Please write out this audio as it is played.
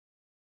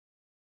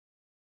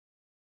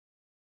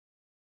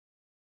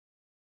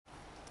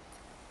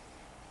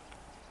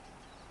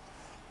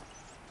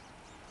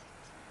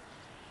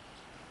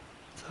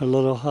a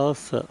little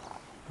house that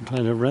I'm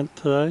trying to rent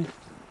today.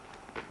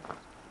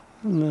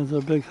 And there's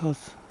a big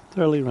house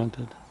fairly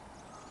rented.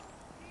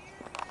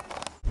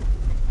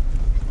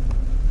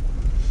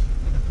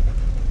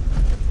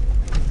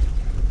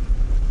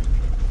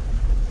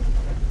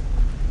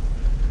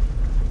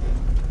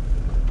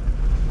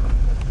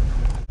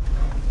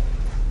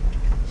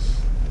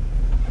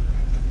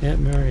 Aunt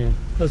Marion.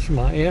 That's where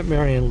my Aunt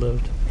Marion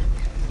lived.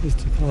 Used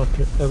to come up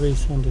here every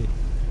Sunday.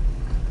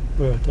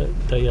 We're at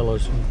the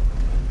Yellowstone.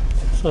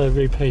 So I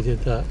repainted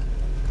that.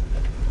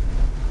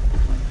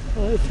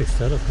 Oh, they fixed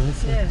that up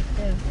nicely. Yeah,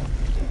 yeah.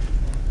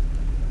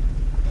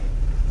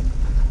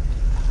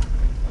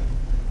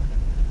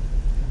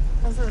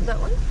 Was it that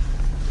one?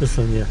 This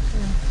one, yeah.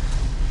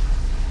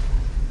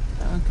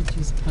 That one could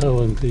use paint. That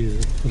one could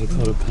use a little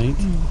coat of paint.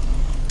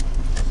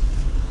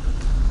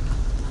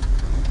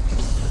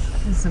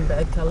 There's some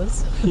bad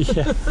colours.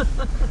 Yeah.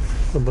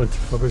 A bunch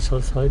of rubbish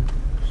outside.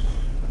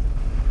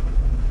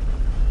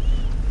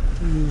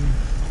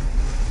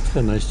 It's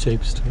got nice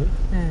shapes to it.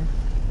 Yeah.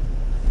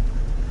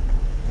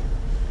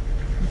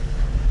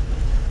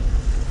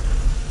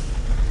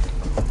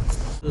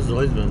 This has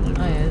always been like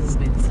that. Oh yeah, this has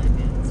been the same,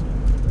 yeah.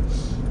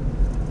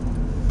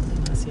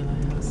 Nice yellow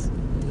house.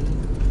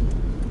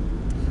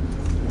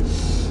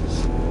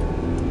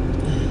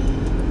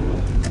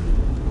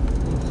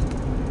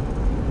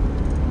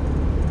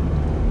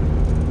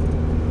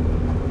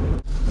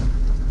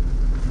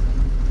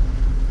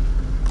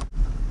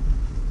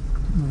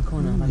 In the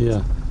corner, like Yeah.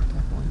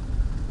 that one.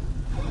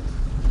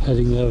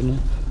 Heading Avenue.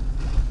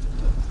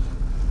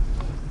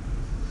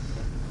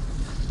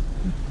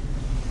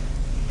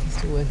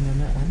 Still working on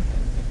that one.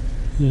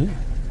 Yeah.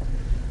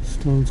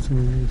 Stones to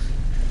release.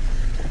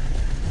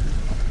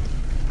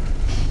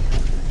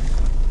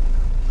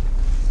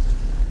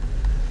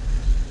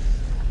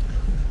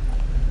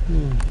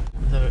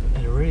 Yeah.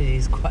 It really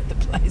is quite the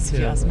place, if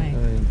you ask me.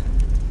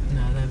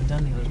 No, they haven't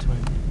done the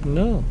auditorium yet.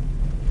 No.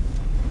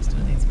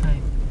 Still needs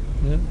paint,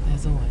 Yeah.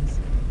 as always.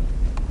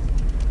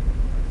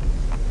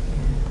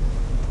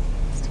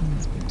 Still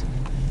needs big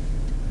time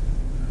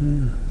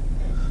paint.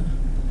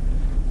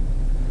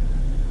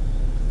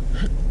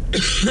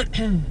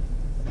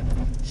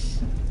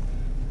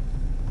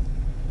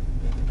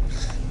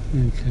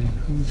 Okay.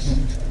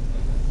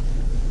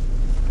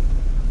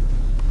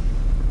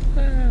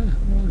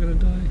 We're all gonna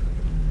die.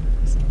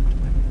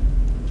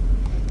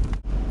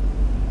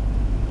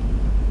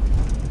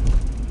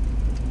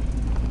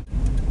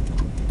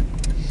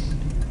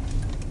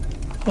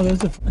 Oh,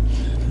 there's a.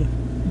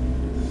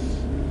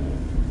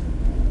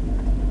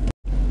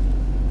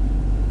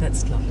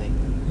 That's lovely.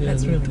 Yeah,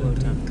 That's really well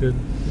done. Good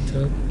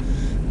job.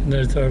 And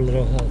there's our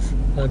little house.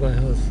 Bye-bye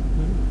house.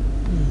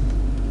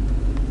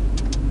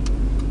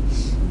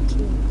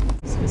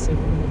 So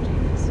several more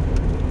details.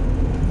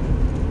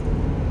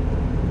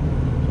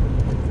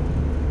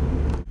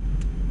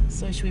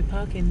 So should we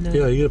park in the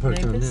Yeah, you gotta park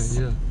down neighbours?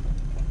 there, yeah.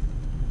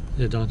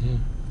 Yeah, down here.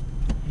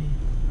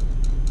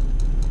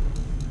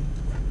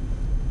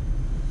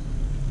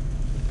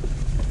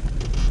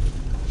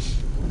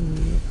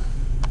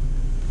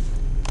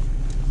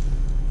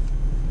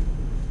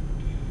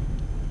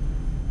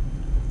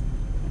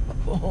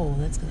 Oh,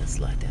 that's going to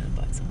slide down and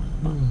bite someone on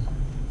the bum.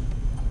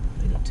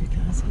 We got two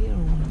cars here or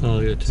one? Oh,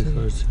 we got two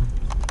cars here.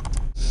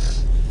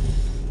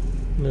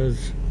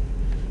 There's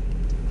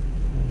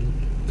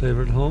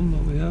favorite home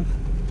that we have.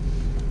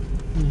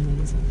 No,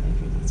 that is our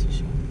favourite, that's for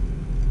sure.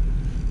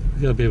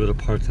 We gotta be able to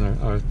park in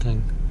our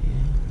thing.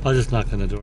 Yeah. I'll just knock on the door.